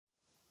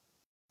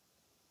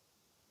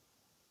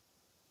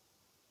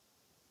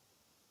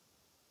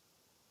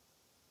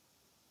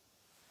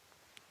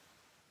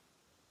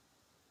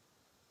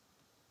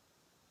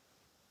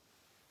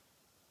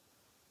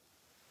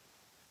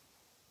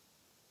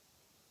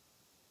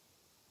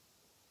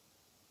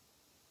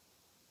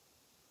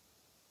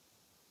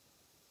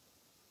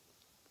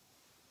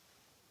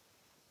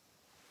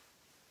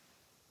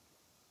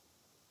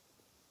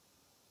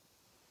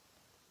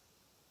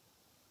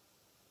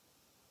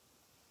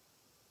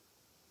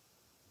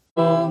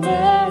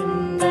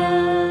and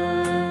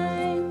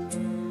night.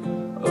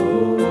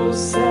 O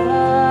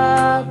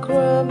sacrament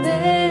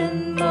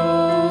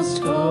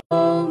most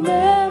holy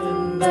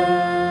and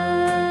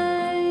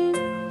night.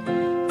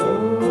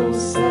 O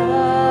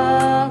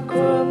sacrament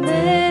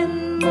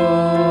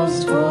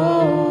most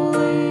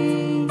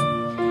holy.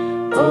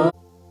 O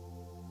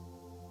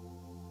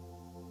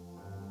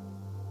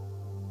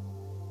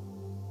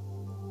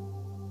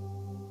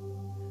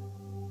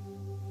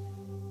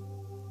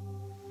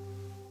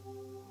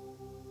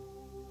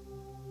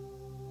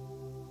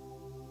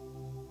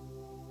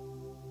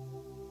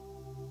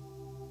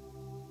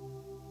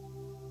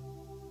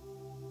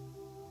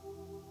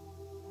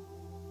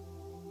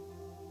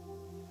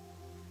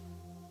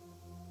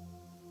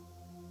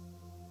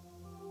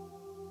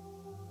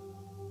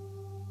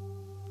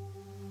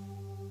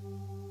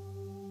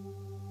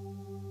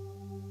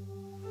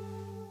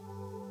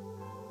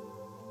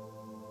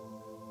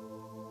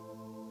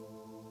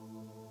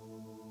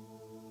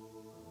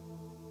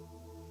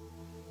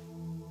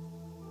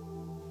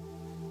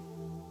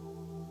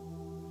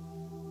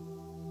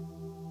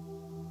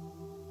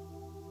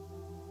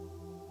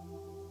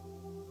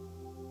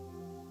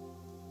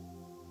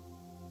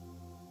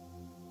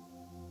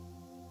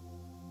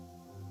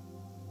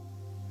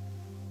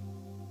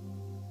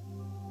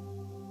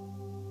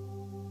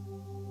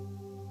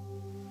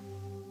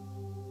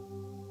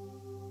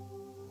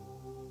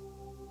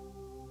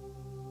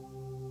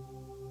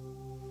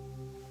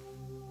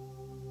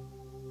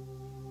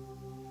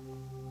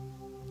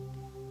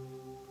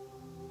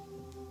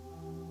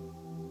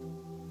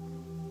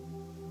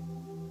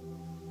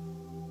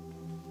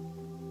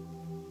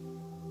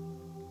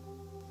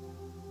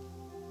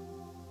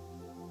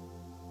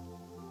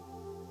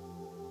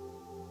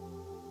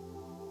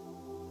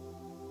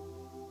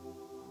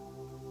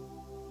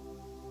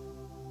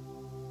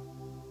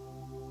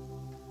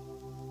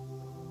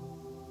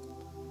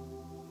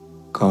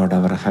God,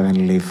 our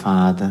Heavenly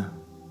Father,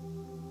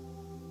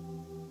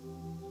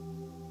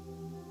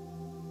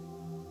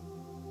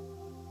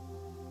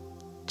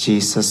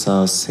 Jesus,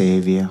 our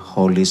Savior,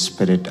 Holy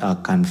Spirit, our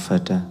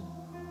Comforter,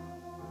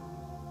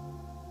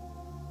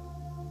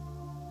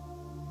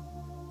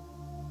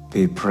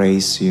 we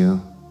praise you,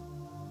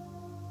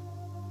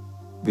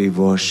 we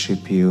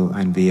worship you,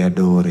 and we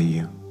adore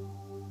you.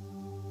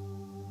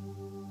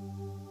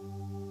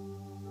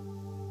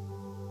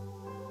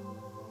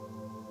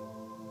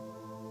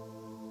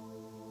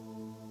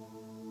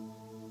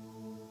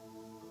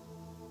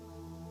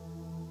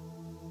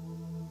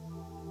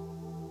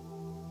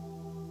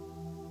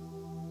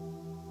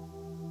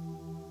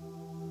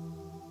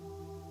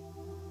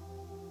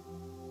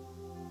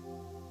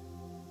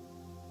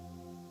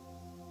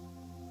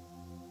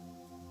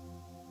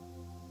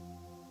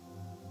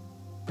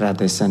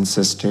 Brothers and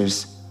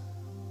sisters,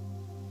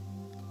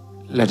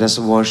 let us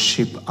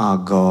worship our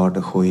God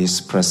who is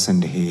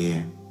present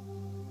here,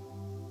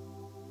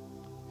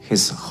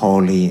 His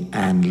holy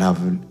and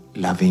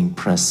loving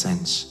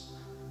presence,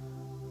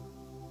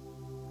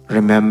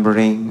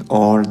 remembering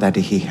all that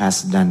He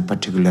has done,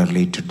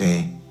 particularly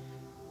today.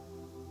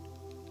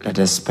 Let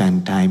us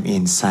spend time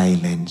in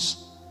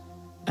silence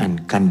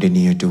and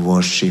continue to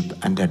worship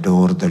and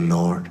adore the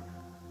Lord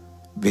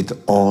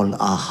with all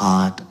our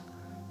heart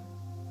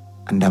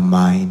and our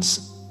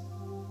minds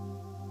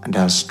and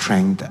our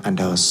strength and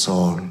our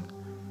soul.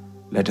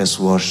 Let us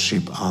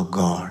worship our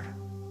God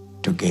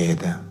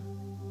together.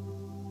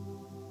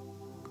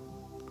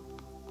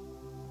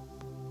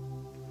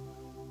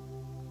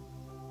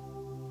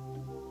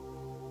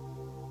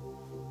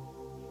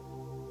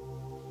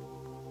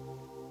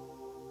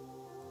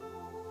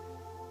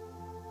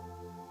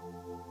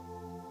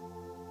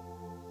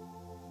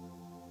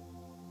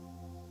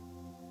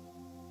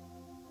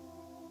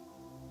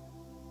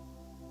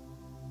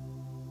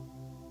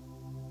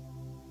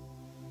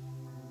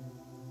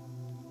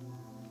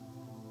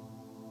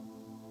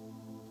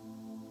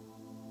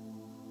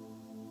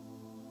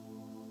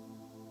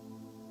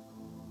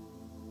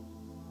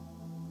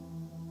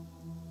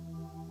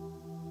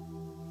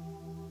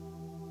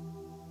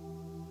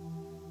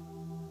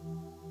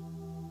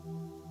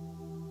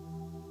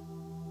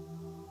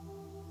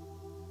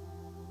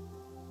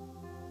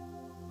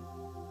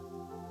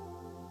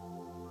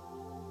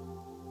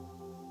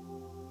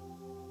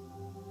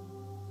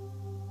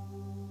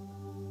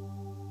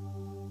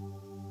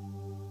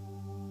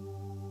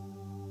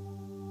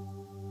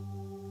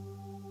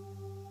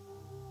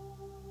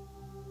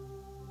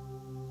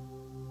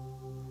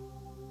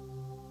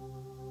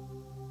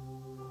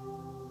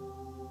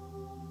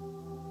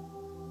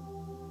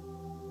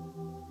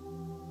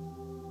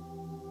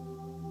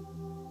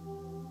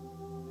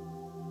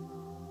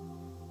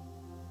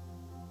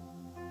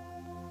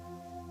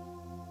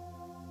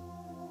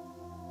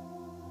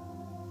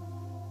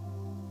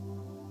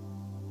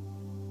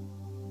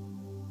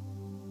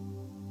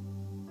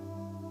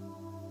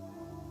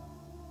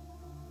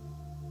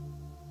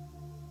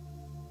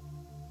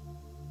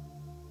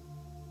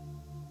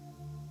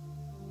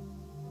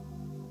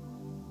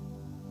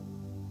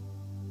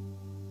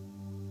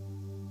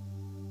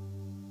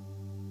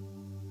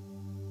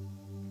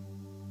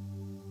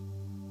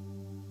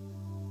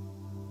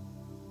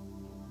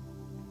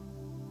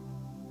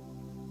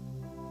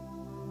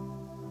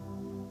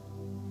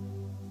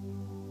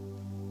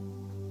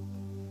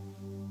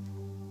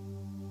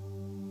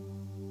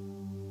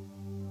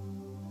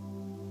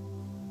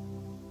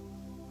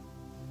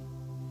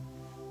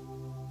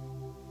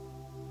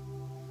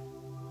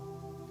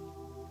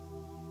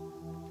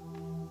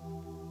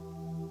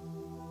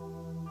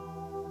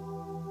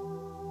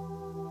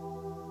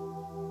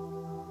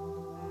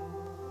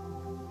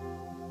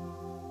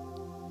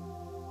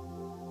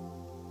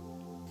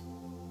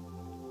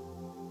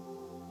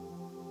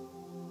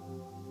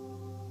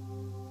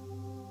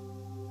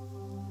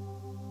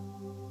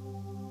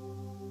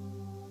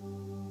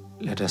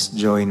 Let us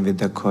join with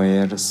the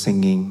choir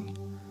singing,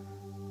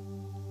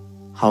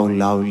 "How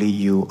lovely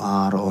you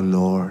are, O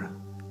Lord!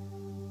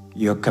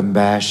 Your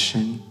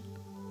compassion,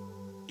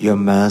 your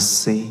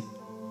mercy,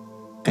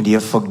 and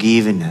your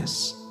forgiveness,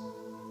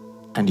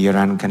 and your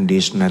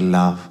unconditional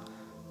love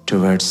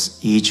towards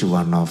each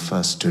one of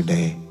us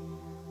today."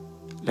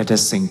 Let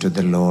us sing to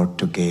the Lord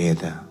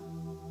together.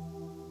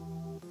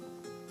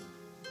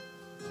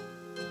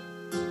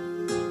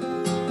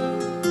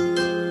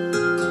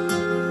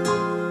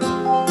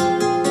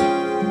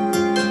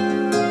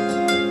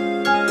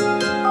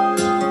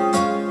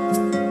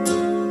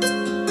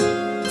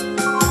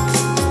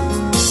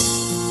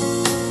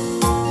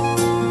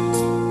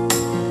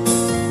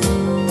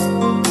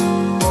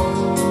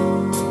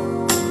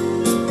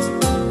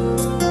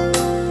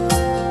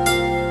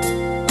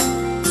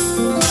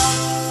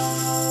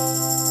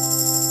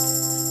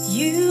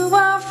 You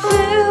are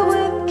filled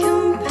with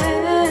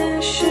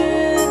compassion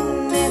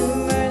and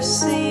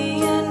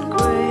mercy and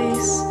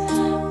grace,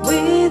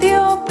 with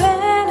your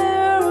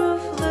banner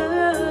of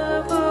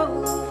love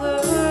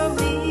over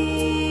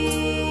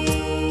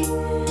me.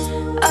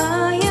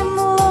 I am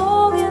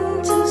longing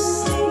to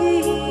see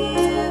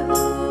you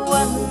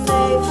one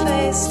day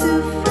face to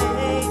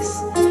face,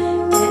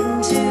 and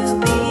to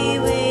be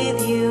with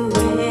you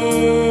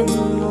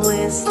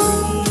endlessly.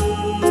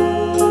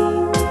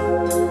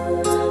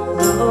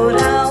 Lord,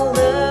 how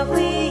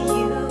lovely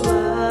you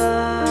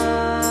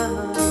are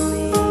to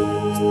me.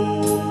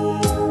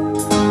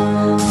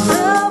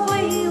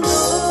 Lovely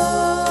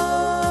Lord,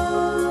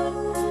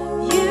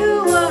 you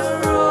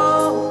are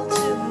all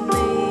to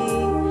me.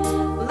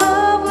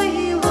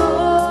 Lovely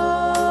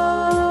Lord,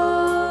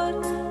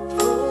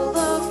 full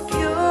of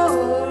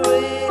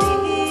purity,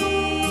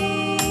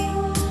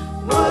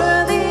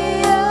 worthy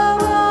of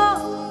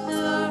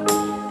honor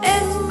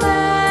and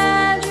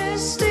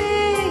majesty.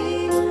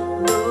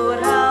 Lord,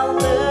 how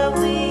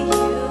lovely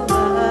you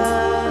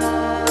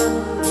are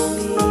to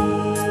me.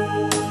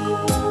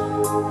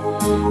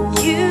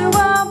 You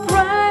are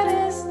bright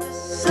as the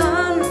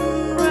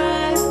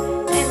sunrise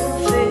and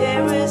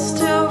fairest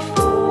of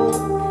all.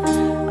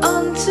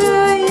 Unto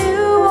you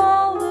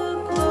all the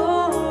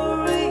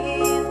glory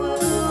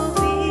will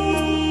be.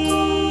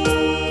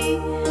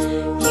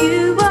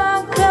 You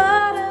are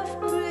God of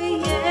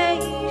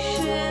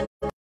creation,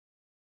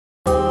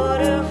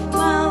 Lord of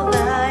my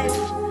life.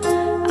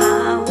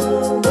 I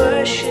will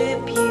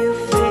worship you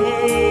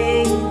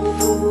faithfully.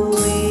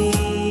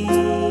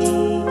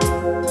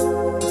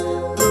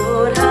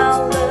 Lord, how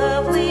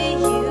lovely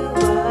you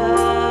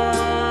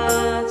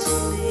are to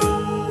me.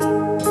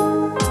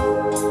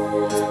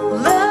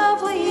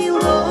 Lovely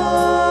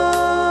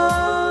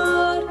Lord,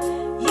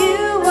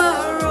 you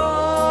are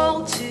all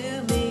to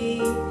me.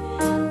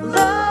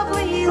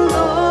 Lovely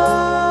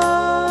Lord,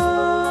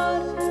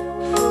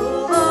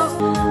 full of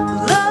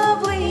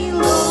lovely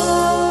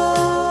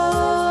Lord,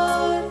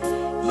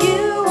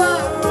 you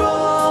are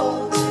all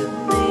to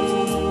me.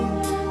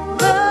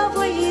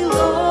 Lovely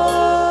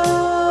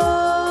Lord,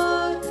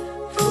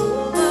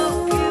 full of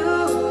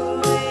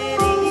purity,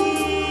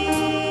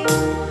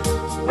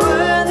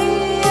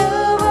 worthy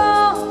of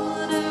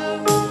honor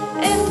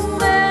and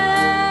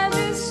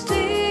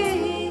majesty.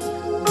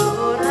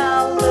 Lord,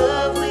 how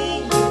lovely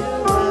you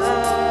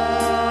are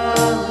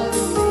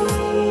to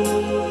me.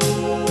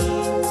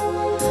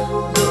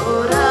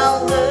 Lord, how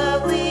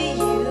lovely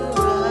you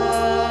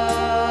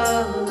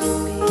are to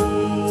me.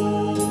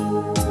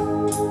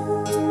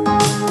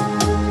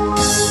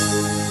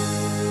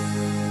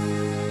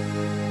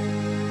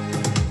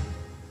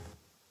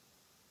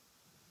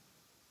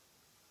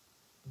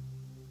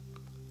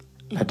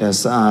 Let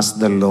us ask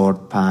the Lord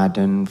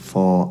pardon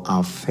for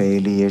our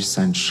failures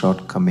and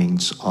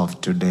shortcomings of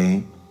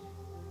today.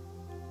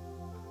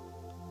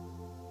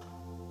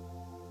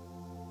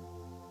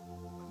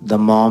 The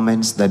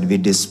moments that we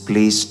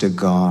displeased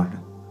God,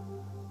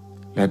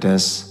 let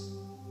us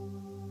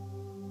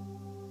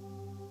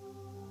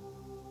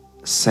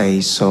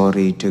say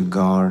sorry to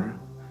God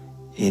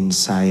in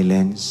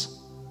silence,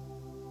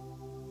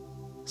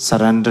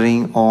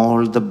 surrendering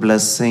all the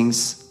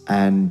blessings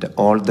and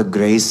all the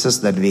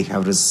graces that we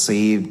have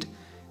received,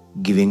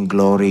 giving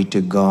glory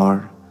to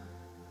God,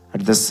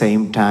 at the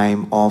same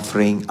time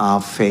offering our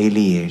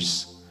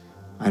failures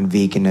and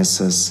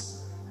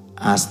weaknesses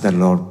as the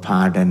Lord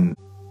pardon.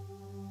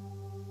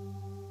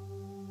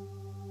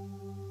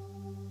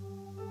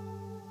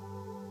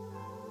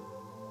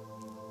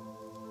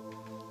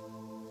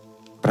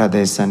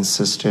 Brothers and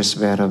sisters,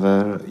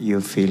 wherever you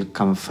feel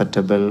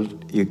comfortable,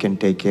 you can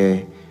take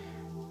a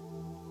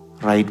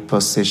right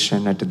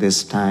position at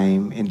this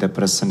time in the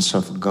presence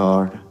of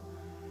God,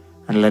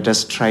 and let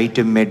us try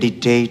to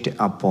meditate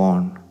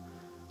upon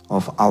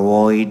of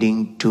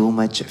avoiding too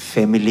much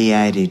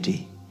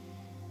familiarity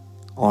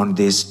on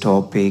this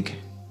topic.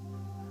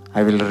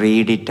 I will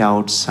read it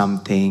out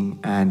something,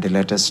 and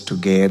let us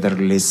together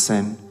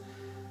listen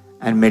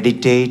and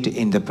meditate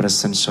in the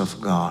presence of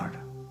God.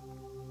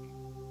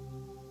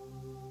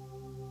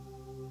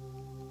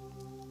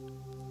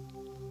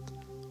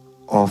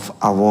 of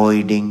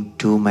avoiding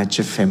too much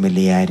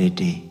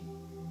familiarity.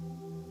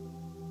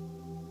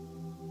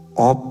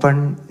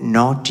 Open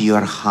not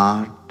your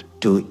heart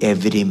to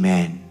every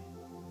man.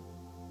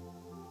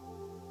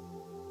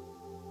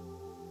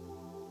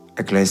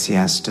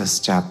 Ecclesiastes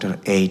chapter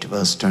 8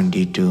 verse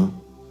 22.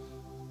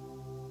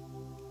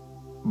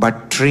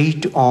 But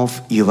treat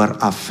of your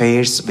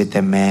affairs with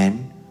a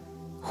man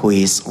who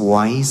is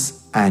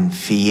wise and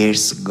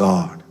fears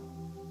God.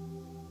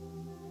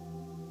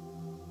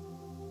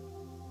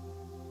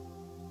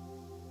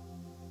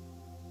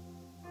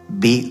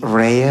 Be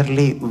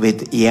rarely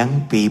with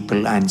young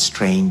people and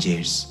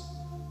strangers.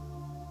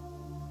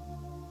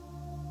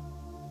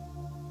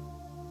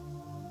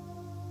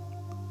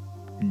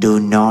 Do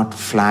not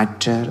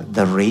flatter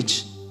the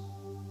rich,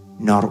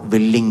 nor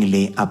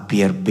willingly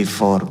appear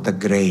before the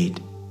great.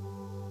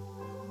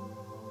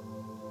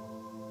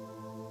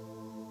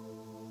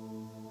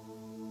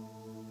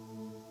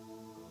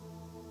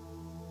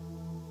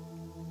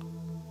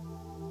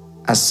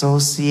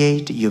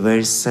 Associate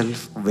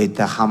yourself with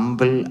the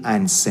humble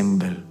and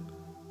simple,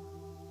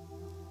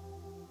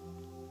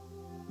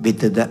 with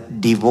the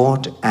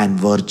devout and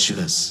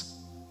virtuous,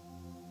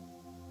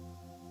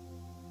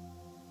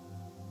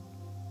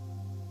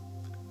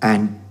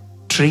 and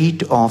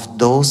treat of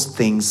those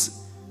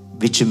things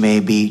which may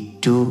be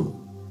to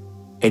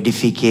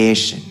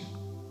edification.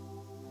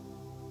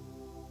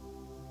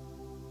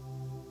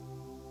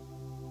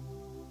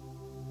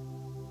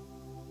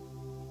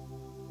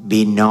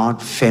 Be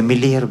not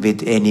familiar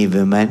with any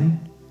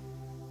woman,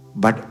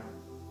 but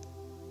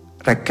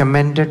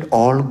recommended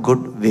all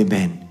good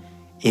women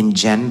in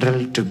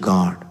general to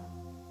God.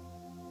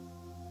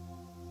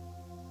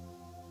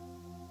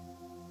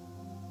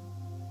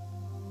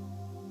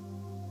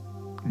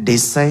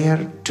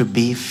 Desire to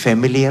be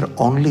familiar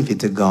only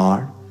with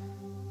God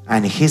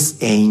and His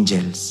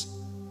angels,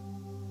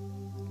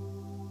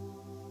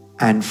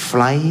 and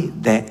fly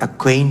the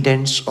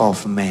acquaintance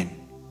of men.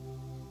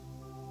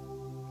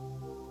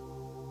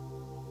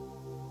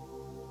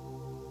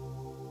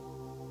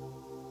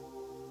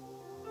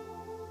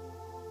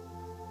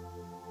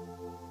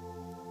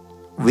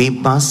 We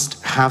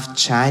must have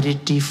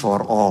charity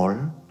for all,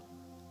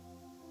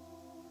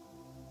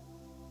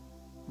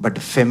 but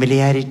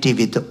familiarity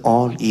with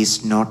all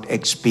is not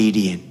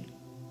expedient.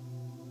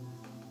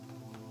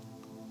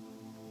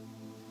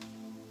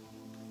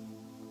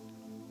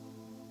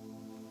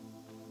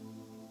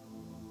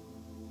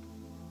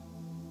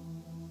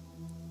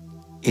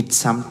 It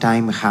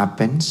sometimes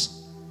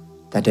happens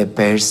that a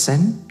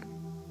person,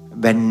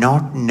 when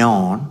not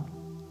known,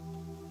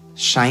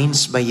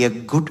 shines by a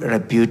good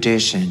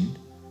reputation,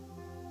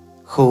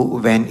 who,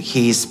 when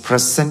he is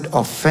present,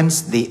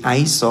 offends the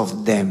eyes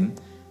of them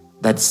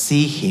that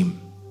see him.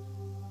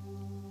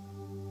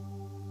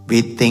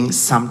 We think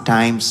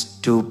sometimes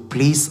to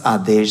please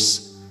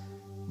others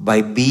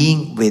by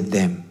being with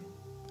them,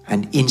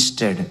 and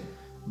instead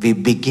we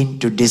begin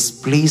to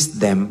displease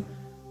them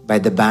by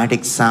the bad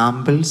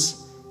examples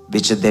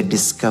which they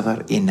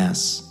discover in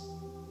us.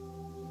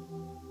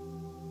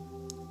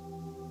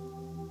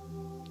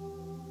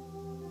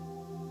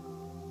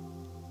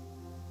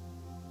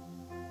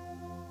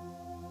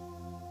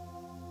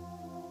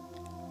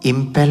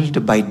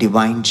 Impelled by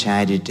divine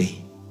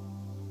charity,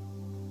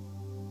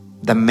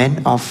 the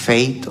men of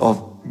faith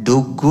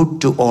do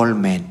good to all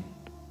men,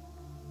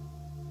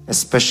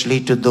 especially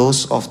to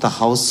those of the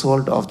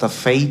household of the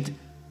faith,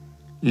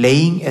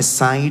 laying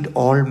aside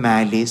all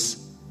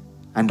malice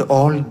and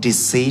all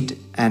deceit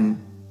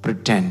and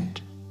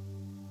pretend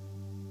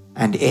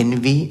and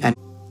envy. And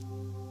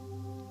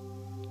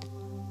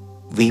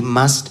we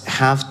must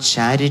have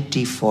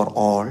charity for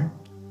all,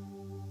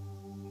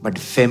 but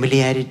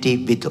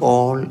familiarity with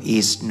all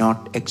is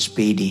not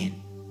expedient.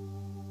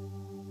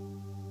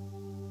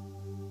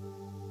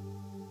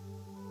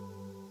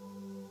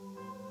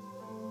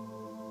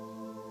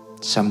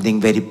 Something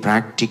very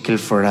practical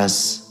for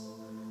us.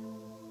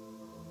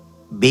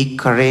 Be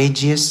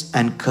courageous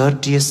and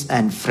courteous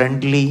and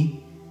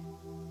friendly,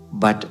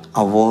 but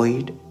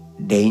avoid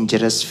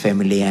dangerous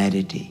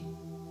familiarity.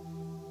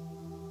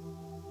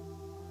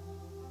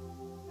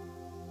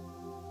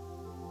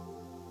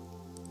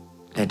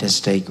 Let us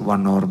take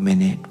 1 or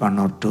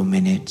 2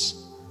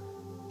 minutes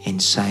in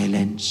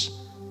silence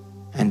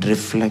and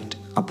reflect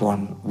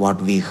upon what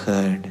we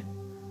heard.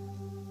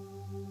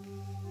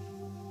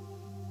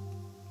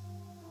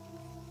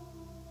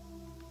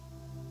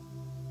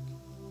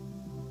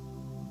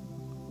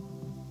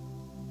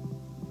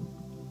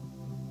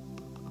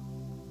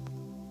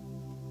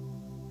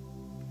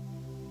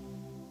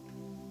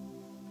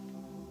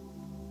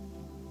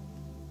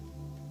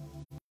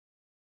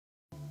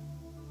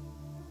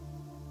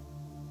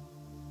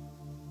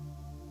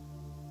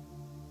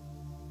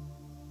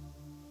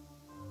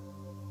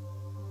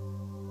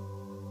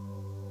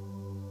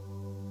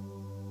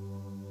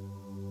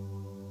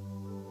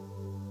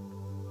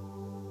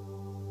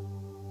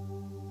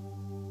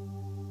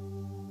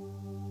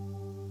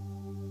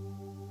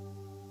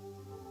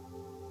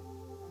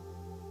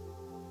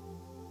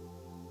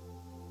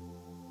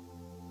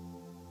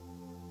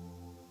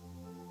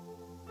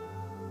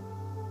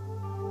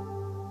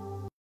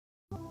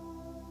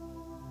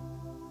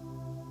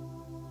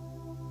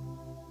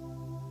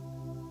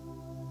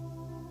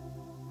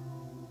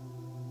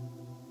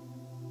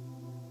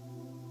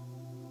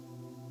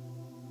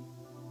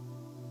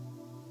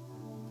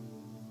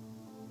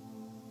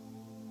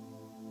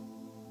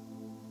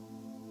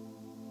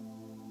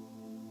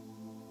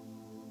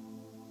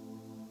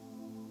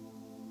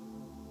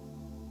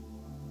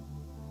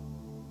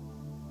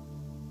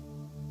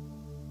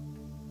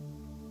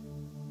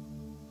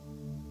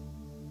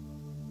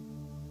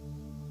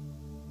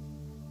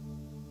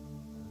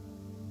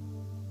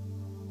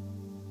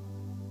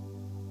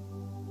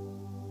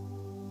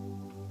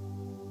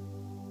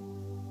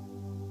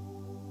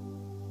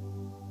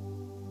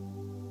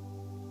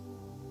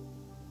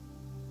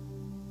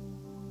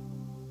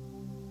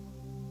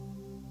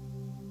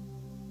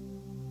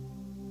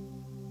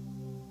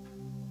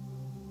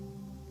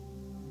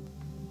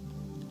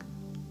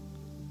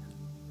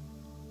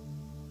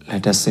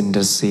 Let us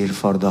intercede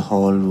for the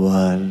whole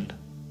world.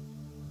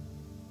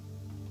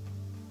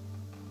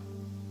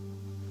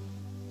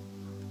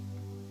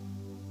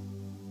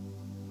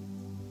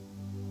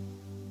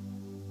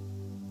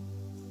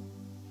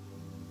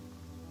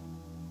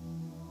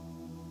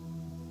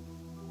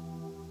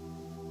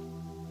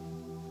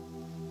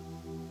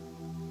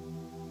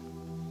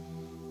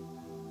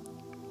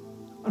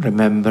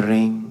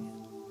 Remembering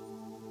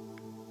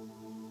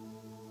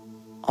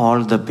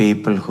all the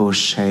people who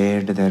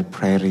shared their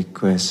prayer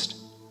request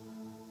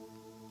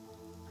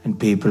and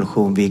people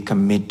whom we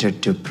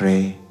committed to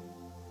pray.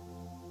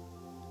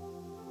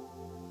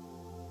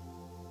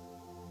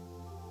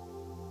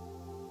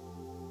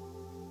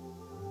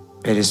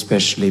 Very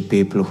especially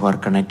people who are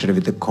connected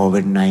with the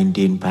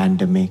COVID-19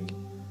 pandemic.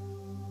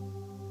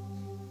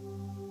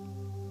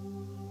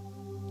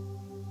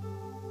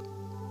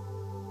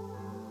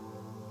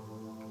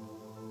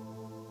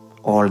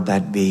 All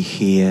that we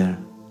hear,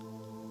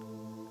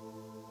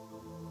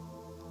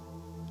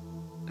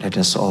 let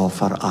us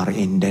offer our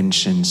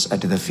intentions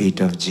at the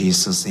feet of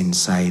Jesus in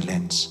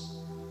silence.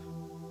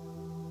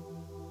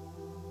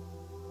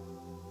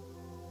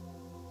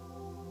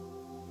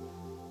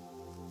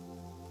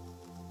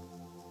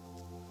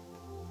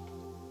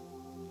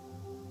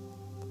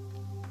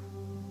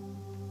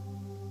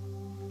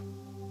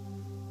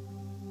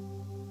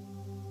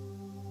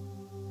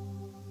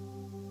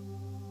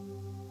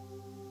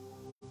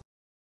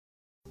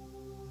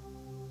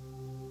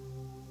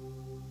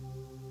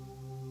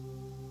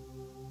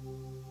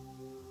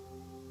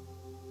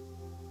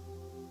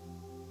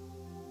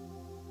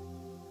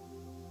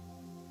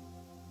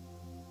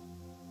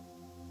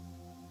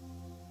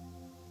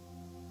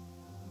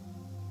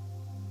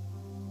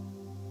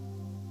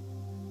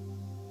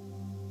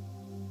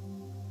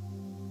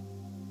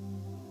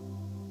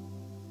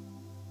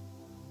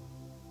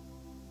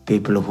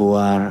 People who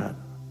are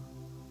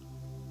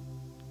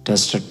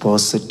tested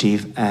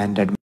positive and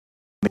admitted.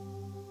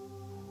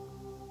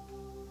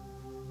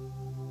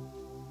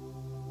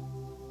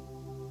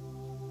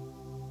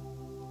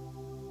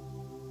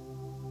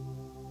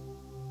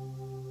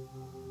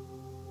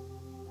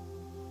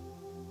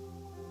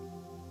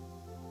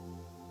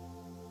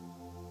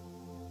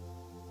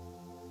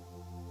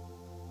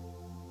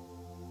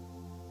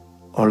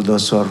 All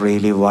those who are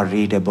really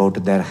worried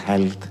about their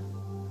health.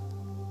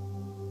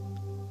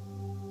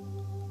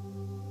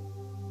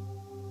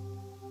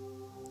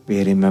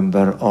 We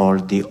remember all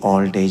the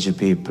old age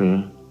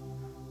people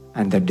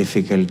and the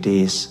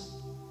difficulties.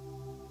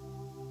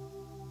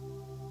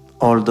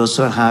 All those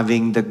who are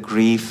having the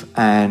grief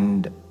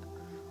and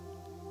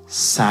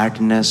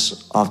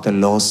sadness of the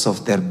loss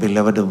of their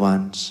beloved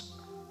ones.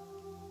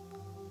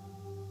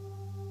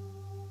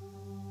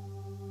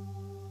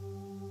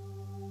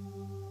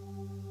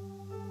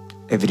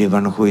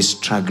 Everyone who is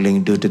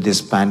struggling due to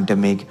this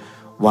pandemic,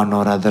 one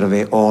or other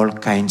way, all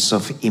kinds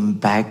of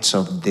impacts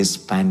of this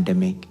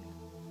pandemic.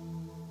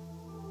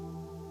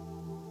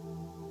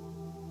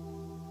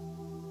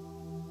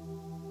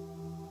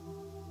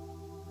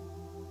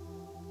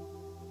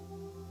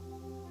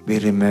 We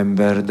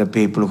remember the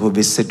people who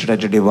visited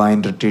at a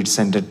Divine Retreat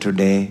Center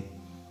today,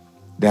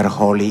 their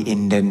holy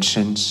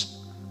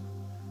intentions,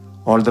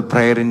 all the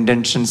prayer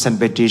intentions and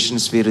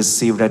petitions we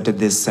received at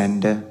this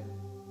center,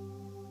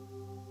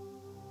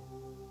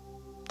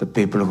 the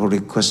people who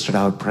requested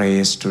our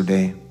prayers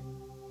today.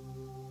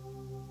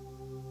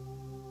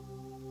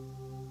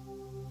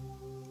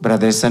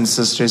 Brothers and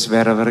sisters,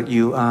 wherever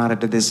you are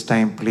at this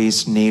time,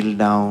 please kneel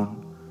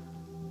down,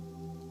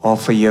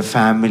 offer your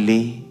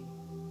family,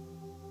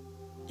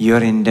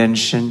 your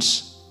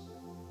intentions,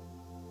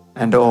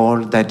 and all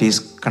that is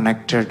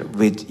connected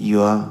with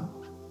your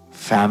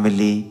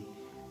family,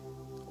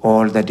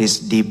 all that is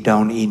deep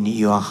down in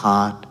your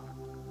heart.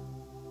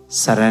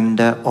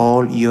 Surrender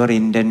all your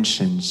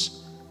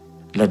intentions.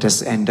 Let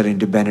us enter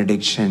into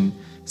benediction,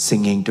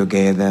 singing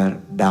together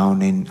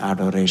down in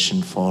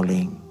adoration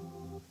falling.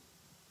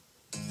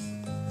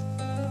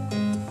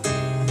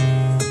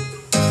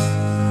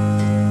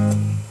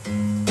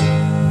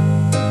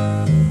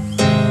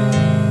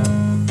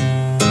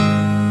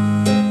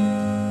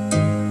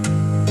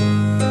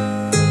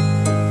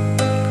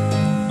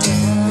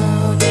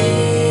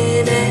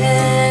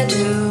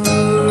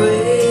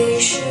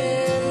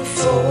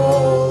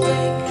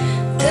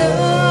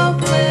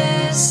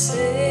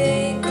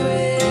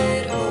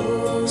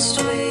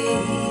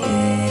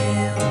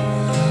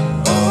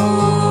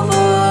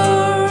 Over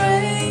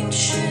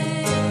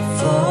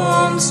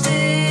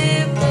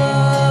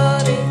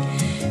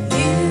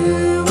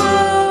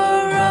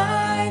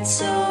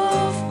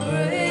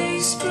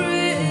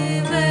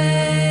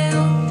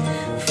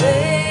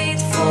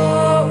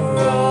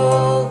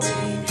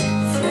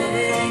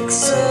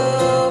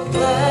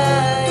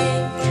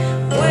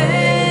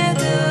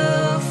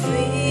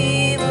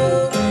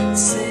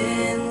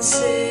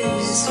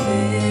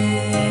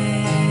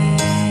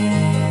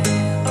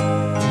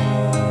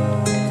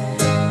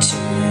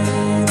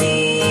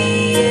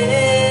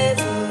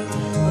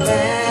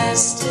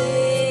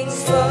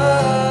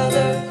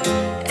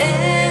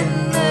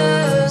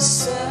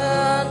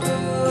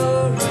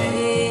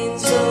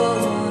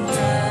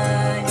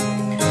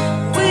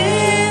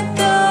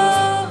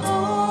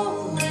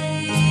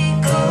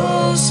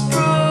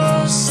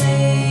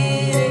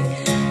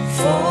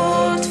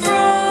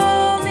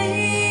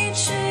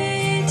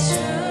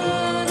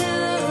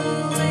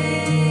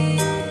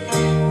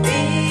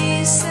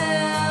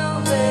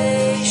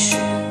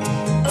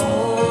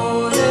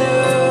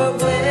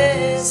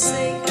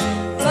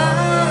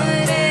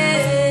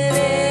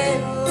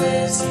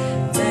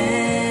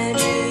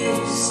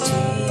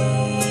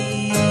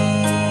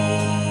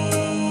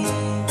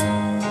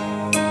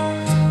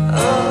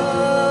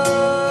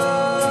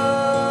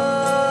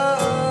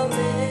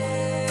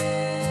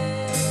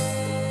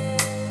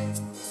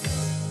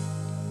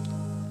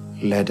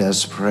Let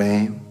us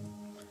pray.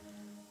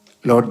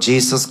 Lord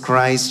Jesus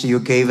Christ, you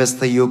gave us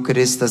the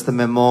Eucharist as the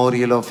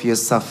memorial of your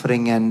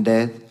suffering and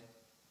death.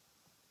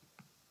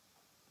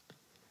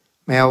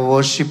 May our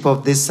worship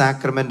of this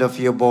sacrament of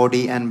your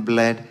body and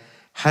blood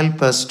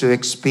help us to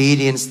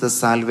experience the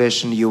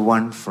salvation you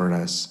won for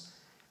us,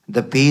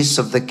 the peace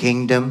of the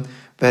kingdom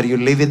where you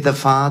live with the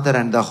Father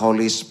and the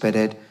Holy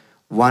Spirit,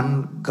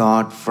 one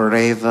God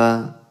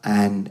forever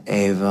and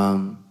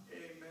ever.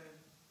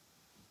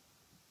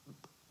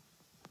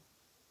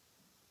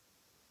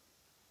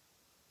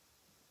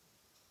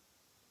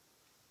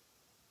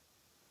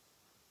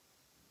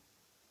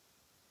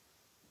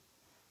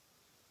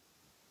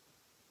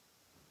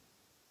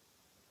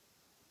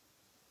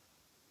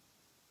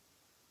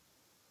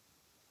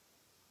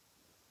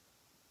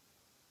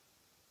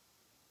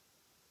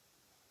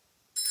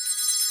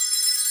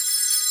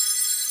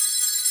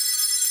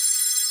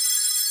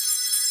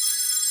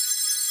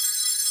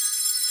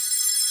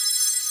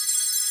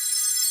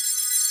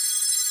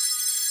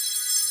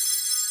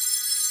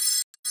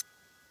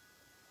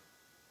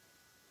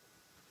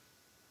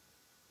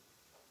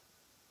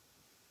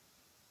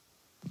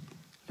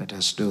 Let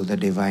us do the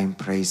divine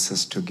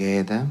praises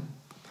together.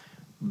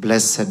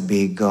 Blessed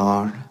be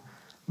God.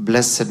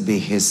 Blessed be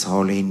his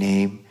holy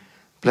name.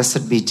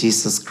 Blessed be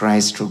Jesus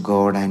Christ, true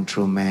God and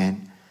true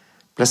man.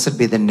 Blessed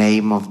be the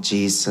name of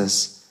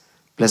Jesus.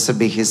 Blessed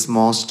be his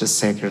most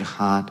sacred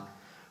heart.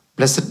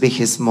 Blessed be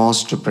his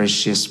most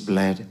precious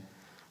blood.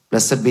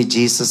 Blessed be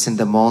Jesus in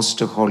the most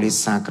holy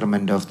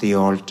sacrament of the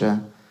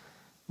altar.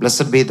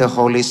 Blessed be the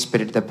Holy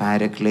Spirit, the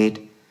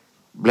Paraclete.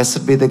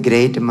 Blessed be the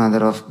great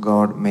Mother of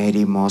God,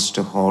 Mary most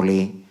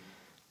holy.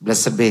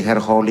 Blessed be her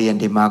holy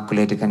and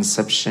immaculate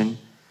conception.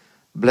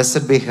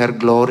 Blessed be her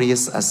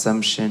glorious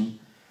assumption.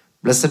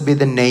 Blessed be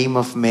the name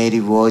of Mary,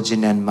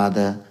 Virgin and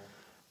Mother.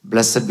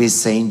 Blessed be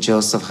Saint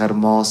Joseph, her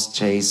most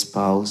chaste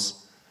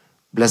spouse.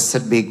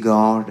 Blessed be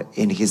God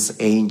in his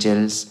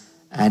angels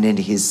and in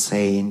his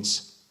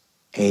saints.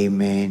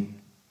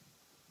 Amen.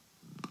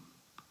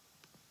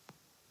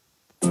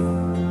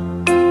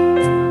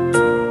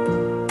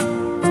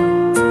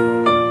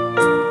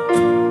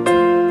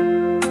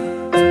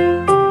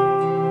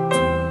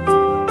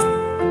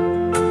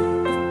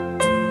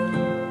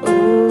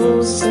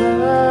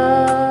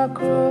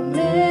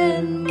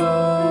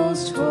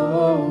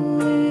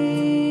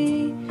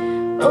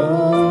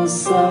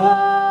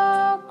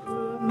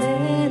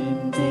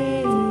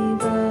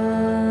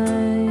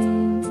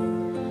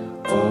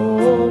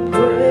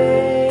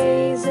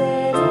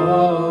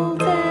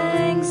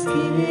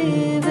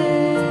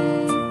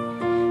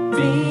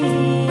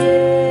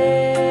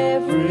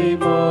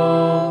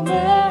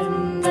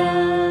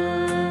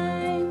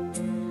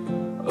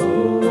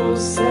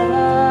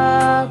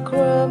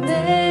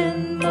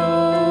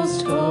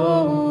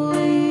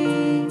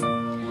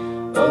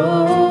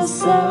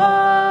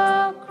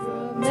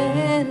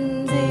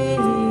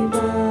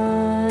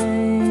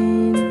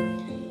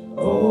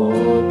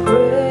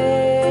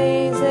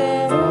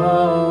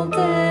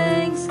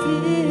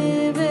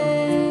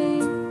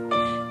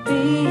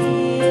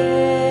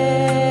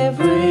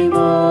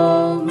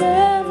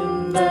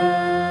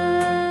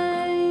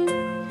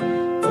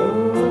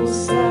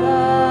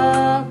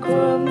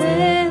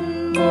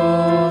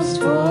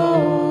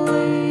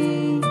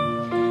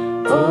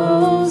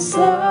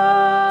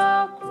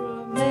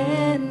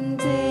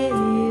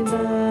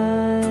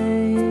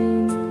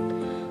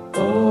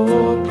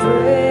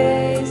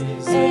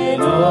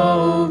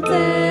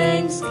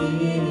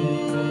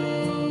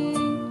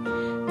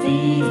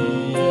 Be